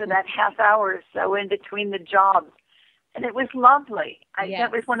for that half hour or so in between the jobs. And it was lovely.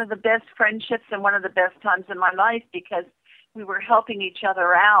 That was one of the best friendships and one of the best times in my life because we were helping each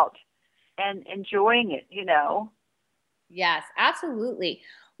other out and enjoying it, Yes, absolutely.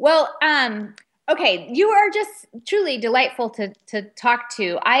 Well, okay, you are just truly delightful to talk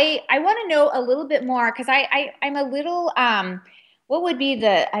to. I want to know a little bit more because I'm a little, what would be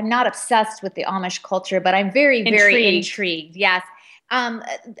I'm not obsessed with the Amish culture, but I'm very, very intrigued. Yes.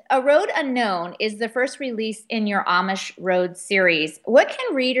 A Road Unknown is the first release in your Amish Road series. What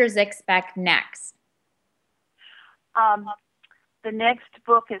can readers expect next? The next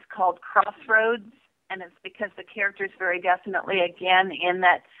book is called Crossroads, and it's because the character is very definitely, again, in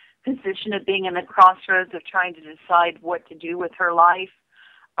that position of being in the crossroads of trying to decide what to do with her life.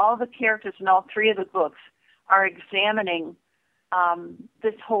 All the characters in all 3 of the books are examining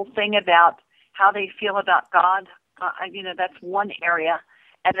this whole thing about how they feel about God. That's one area.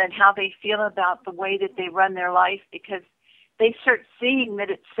 And then how they feel about the way that they run their life because they start seeing that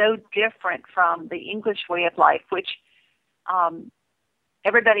it's so different from the English way of life, which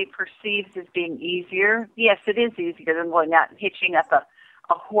everybody perceives as being easier. Yes, it is easier than going out and hitching up a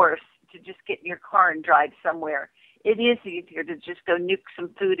horse to just get in your car and drive somewhere. It is easier to just go nuke some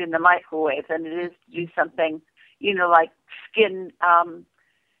food in the microwave than it is to do something, like skin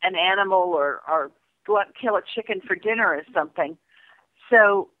an animal or go out and kill a chicken for dinner or something.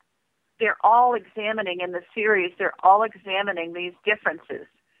 So they're all examining in the series, they're all examining these differences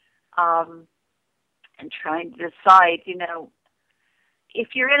and trying to decide, if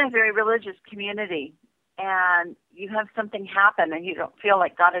you're in a very religious community and you have something happen and you don't feel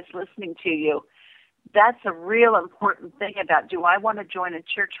like God is listening to you, that's a real important thing about, do I want to join a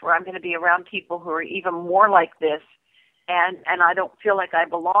church where I'm going to be around people who are even more like this and I don't feel like I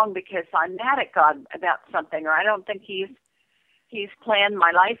belong because I'm mad at God about something or I don't think he's planned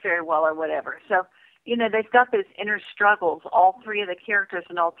my life very well or whatever. So, they've got those inner struggles, all 3 of the characters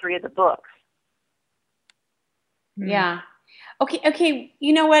in all 3 of the books. Yeah. Okay.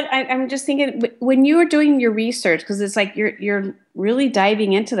 You know what? I'm just thinking when you were doing your research, because it's like you're really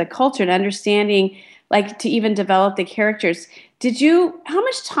diving into the culture and understanding, like to even develop the characters. How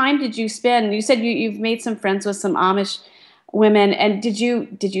much time did you spend? You said you've made some friends with some Amish women, and did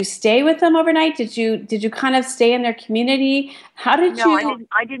you stay with them overnight? Did you kind of stay in their community? How did you? No,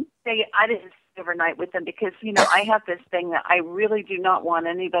 I didn't stay overnight with them because I have this thing that I really do not want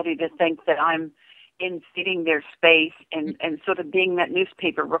anybody to think that I'm invading their space and sort of being that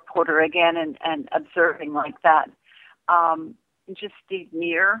newspaper reporter again and observing like that. Just stayed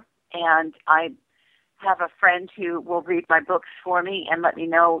near, and I have a friend who will read my books for me and let me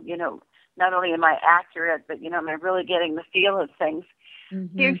know, not only am I accurate, but, am I really getting the feel of things?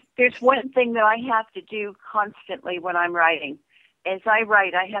 Mm-hmm. There's one thing that I have to do constantly when I'm writing. As I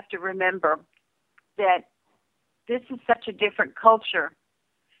write, I have to remember that this is such a different culture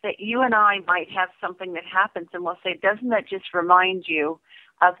that you and I might have something that happens and we'll say, doesn't that just remind you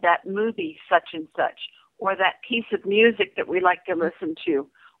of that movie such and such, or that piece of music that we like to listen to,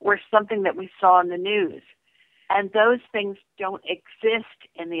 or something that we saw in the news? And those things don't exist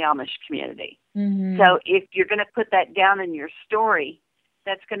in the Amish community. Mm-hmm. So if you're going to put that down in your story,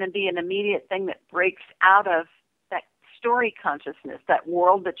 that's going to be an immediate thing that breaks out of that story consciousness, that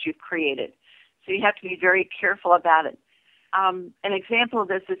world that you've created. So you have to be very careful about it. An example of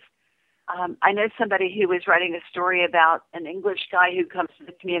this is, I know somebody who was writing a story about an English guy who comes to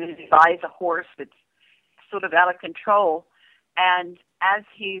the community, buys a horse that's sort of out of control, and as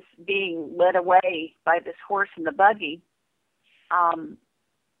he's being led away by this horse in the buggy,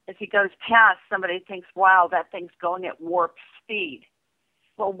 as he goes past, somebody thinks, wow, that thing's going at warp speed.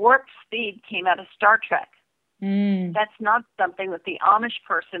 Well, warp speed came out of Star Trek. That's not something that the Amish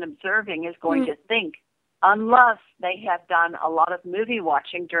person observing is going to think, unless they have done a lot of movie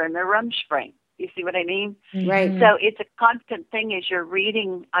watching during their Rumspringa. You see what I mean? Right. So it's a constant thing as you're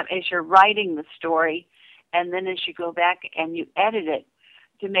reading, as you're writing the story, and then as you go back and you edit it,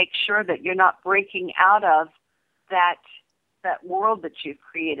 to make sure that you're not breaking out of that world that you've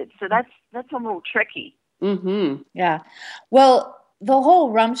created. So that's a little tricky. Mm-hmm. Yeah. Well, the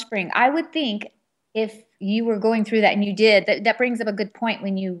whole Rumspringa, I would think if you were going through that and you did, that brings up a good point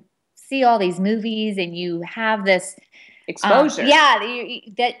when you see all these movies and you have this exposure.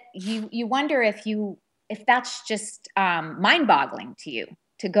 That you wonder if that's just mind-boggling to you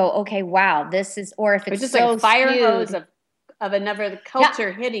to go, okay, wow, this is, or if it's just so like a fire skewed. hose of another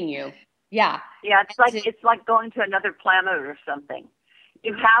culture hitting you. Yeah. Yeah, it's like going to another planet or something.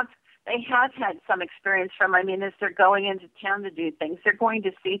 They have had some experience from, as they're going into town to do things, they're going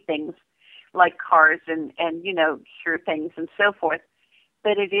to see things like cars and hear things and so forth.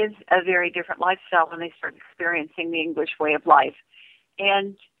 But it is a very different lifestyle when they start experiencing the English way of life.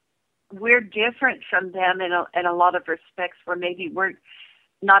 And we're different from them in a lot of respects where maybe we're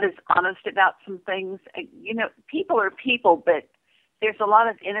not as honest about some things. People are people, but there's a lot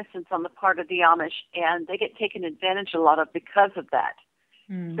of innocence on the part of the Amish, and they get taken advantage a lot of because of that.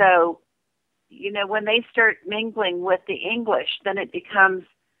 Mm. So, when they start mingling with the English, then it becomes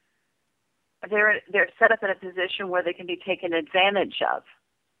they're set up in a position where they can be taken advantage of.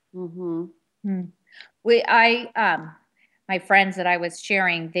 Mm-hmm. My friends that I was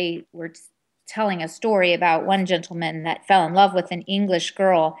sharing, they were telling a story about one gentleman that fell in love with an English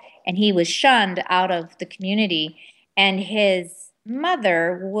girl, and he was shunned out of the community, and his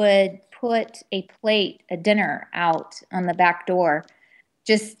mother would put a dinner out on the back door,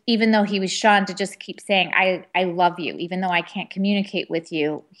 just even though he was shunned, to just keep saying, I love you, even though I can't communicate with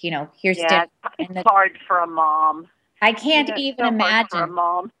you, here's dinner. It's hard for a mom. I can't even imagine. For a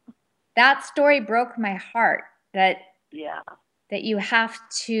mom. That story broke my heart, that you have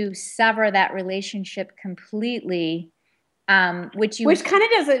to sever that relationship completely, which kind of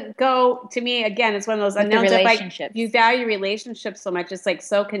doesn't go, to me, again, it's one of those unknowns. Relationships. You value relationships so much, it's like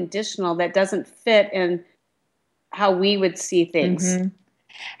so conditional that doesn't fit in how we would see things. Mm-hmm.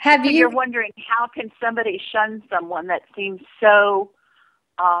 You're wondering, how can somebody shun someone that seems so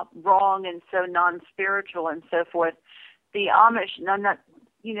wrong and so non-spiritual and so forth? The Amish, and I'm not,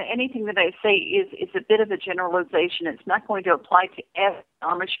 anything that I say is a bit of a generalization. It's not going to apply to every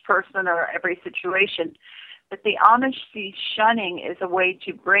Amish person or every situation. But the Amish see shunning as a way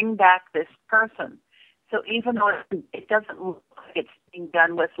to bring back this person. So even though it doesn't look like it's being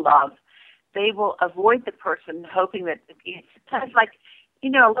done with love, they will avoid the person, hoping that it's kind of like,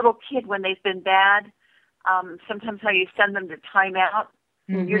 a little kid when they've been bad. Sometimes how you send them to time out.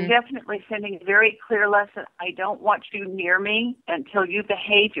 Mm-hmm. You're definitely sending a very clear lesson. I don't want you near me until you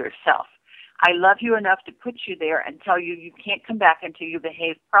behave yourself. I love you enough to put you there and tell you you can't come back until you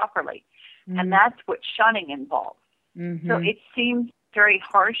behave properly. Mm-hmm. And that's what shunning involves. Mm-hmm. So it seems very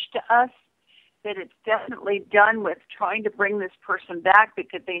harsh to us, but it's definitely done with trying to bring this person back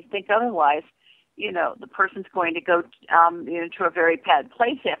because they think otherwise, the person's going to go to a very bad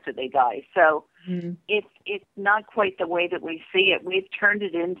place after they die. So it's not quite the way that we see it. We've turned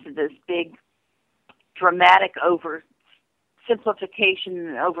it into this big, dramatic oversimplification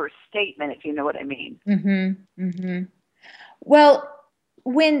and overstatement, if you know what I mean. Mm-hmm. Mm-hmm. Well,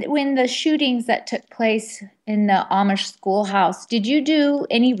 When the shootings that took place in the Amish schoolhouse, did you do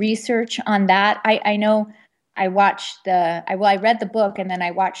any research on that? I know I watched I read the book and then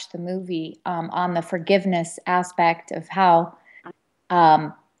I watched the movie on the forgiveness aspect of how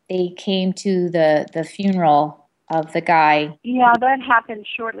they came to the funeral of the guy. Yeah, that happened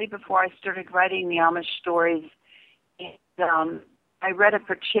shortly before I started writing the Amish stories. And, I read a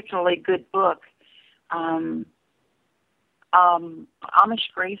particularly good book, Amish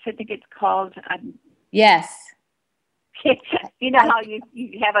Grace, I think it's called. Yes. You know how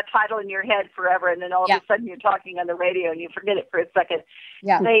you have a title in your head forever, and then all of a sudden you're talking on the radio and you forget it for a second.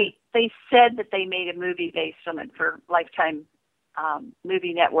 Yeah. They said that they made a movie based on it for Lifetime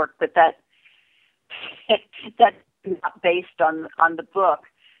Movie Network, but that's not based on the book.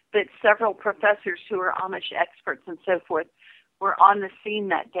 But several professors who are Amish experts and so forth were on the scene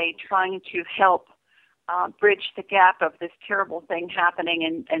that day trying to help bridge the gap of this terrible thing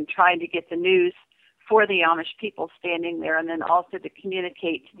happening and trying to get the news for the Amish people standing there, and then also to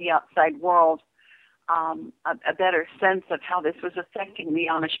communicate to the outside world a better sense of how this was affecting the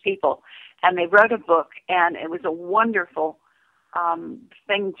Amish people. And they wrote a book, and it was a wonderful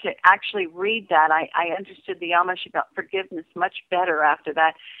thing to actually read that. I understood the Amish about forgiveness much better after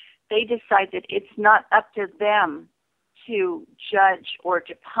that. They decided it's not up to them to judge or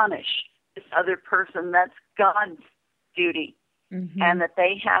to punish this other person. That's God's duty. Mm-hmm. And that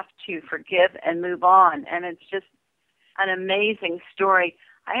they have to forgive and move on. And it's just an amazing story.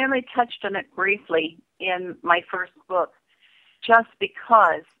 I only touched on it briefly in my first book just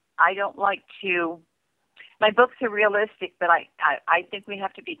because I don't like to... My books are realistic, but I think we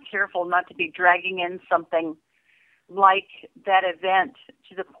have to be careful not to be dragging in something like that event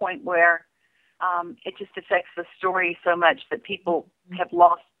to the point where it just affects the story so much that people have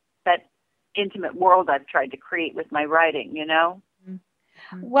lost that intimate world I've tried to create with my writing, you know?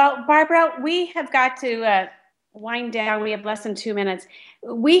 Well, Barbara, we have got to wind down. We have less than 2 minutes.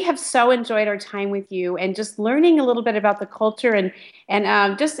 We have so enjoyed our time with you and just learning a little bit about the culture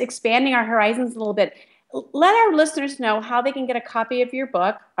and just expanding our horizons a little bit. Let our listeners know how they can get a copy of your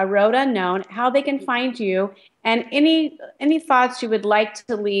book, A Road Unknown, how they can find you, and any thoughts you would like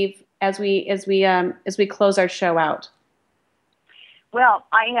to leave as we close our show out. Well,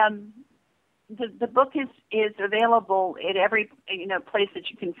 the book is available at every place that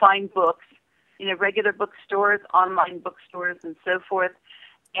you can find books, regular bookstores, online bookstores, and so forth.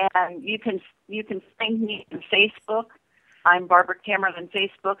 And you can find me on Facebook. I'm Barbara Cameron on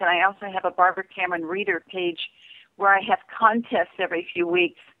Facebook, and I also have a Barbara Cameron reader page where I have contests every few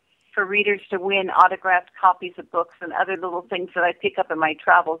weeks for readers to win autographed copies of books and other little things that I pick up in my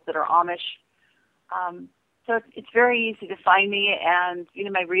travels that are Amish. So it's very easy to find me, and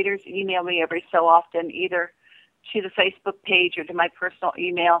my readers email me every so often, either to the Facebook page or to my personal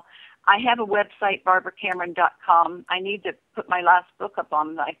email. I have a website, barbaracameron.com. I need to put my last book up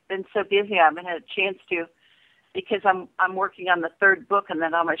on. I've been so busy I haven't had a chance to, because I'm working on the third book in the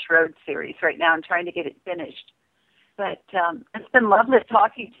Amish Road series right now and trying to get it finished. But it's been lovely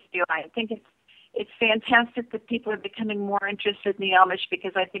talking to you. I think it's fantastic that people are becoming more interested in the Amish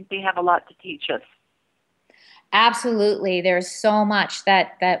because I think they have a lot to teach us. Absolutely. There's so much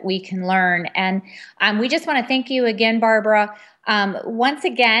that we can learn. And we just want to thank you again, Barbara. Once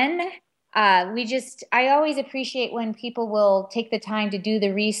again, I always appreciate when people will take the time to do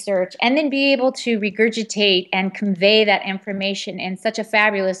the research and then be able to regurgitate and convey that information in such a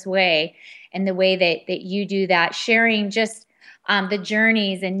fabulous way, and the way that you do that, sharing just the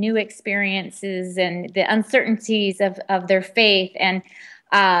journeys and new experiences and the uncertainties of their faith. And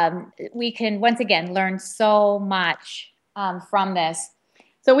we can, once again, learn so much from this.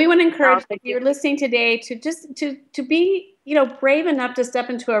 So we want to encourage, if you're listening today, to just to be, brave enough to step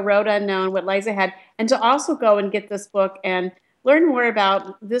into a road unknown, what Liza had, and to also go and get this book and learn more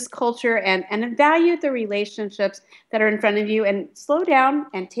about this culture and value the relationships that are in front of you, and slow down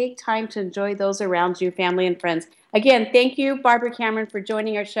and take time to enjoy those around you, family and friends. Again, thank you, Barbara Cameron, for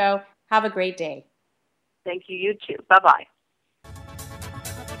joining our show. Have a great day. Thank you. You too. Bye-bye.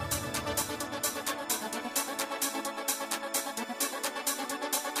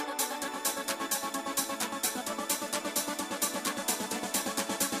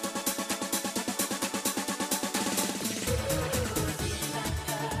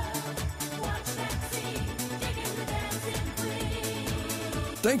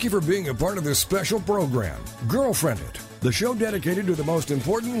 Thank you for being a part of this special program, Girlfriended, the show dedicated to the most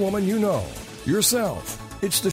important woman you know, yourself. It's the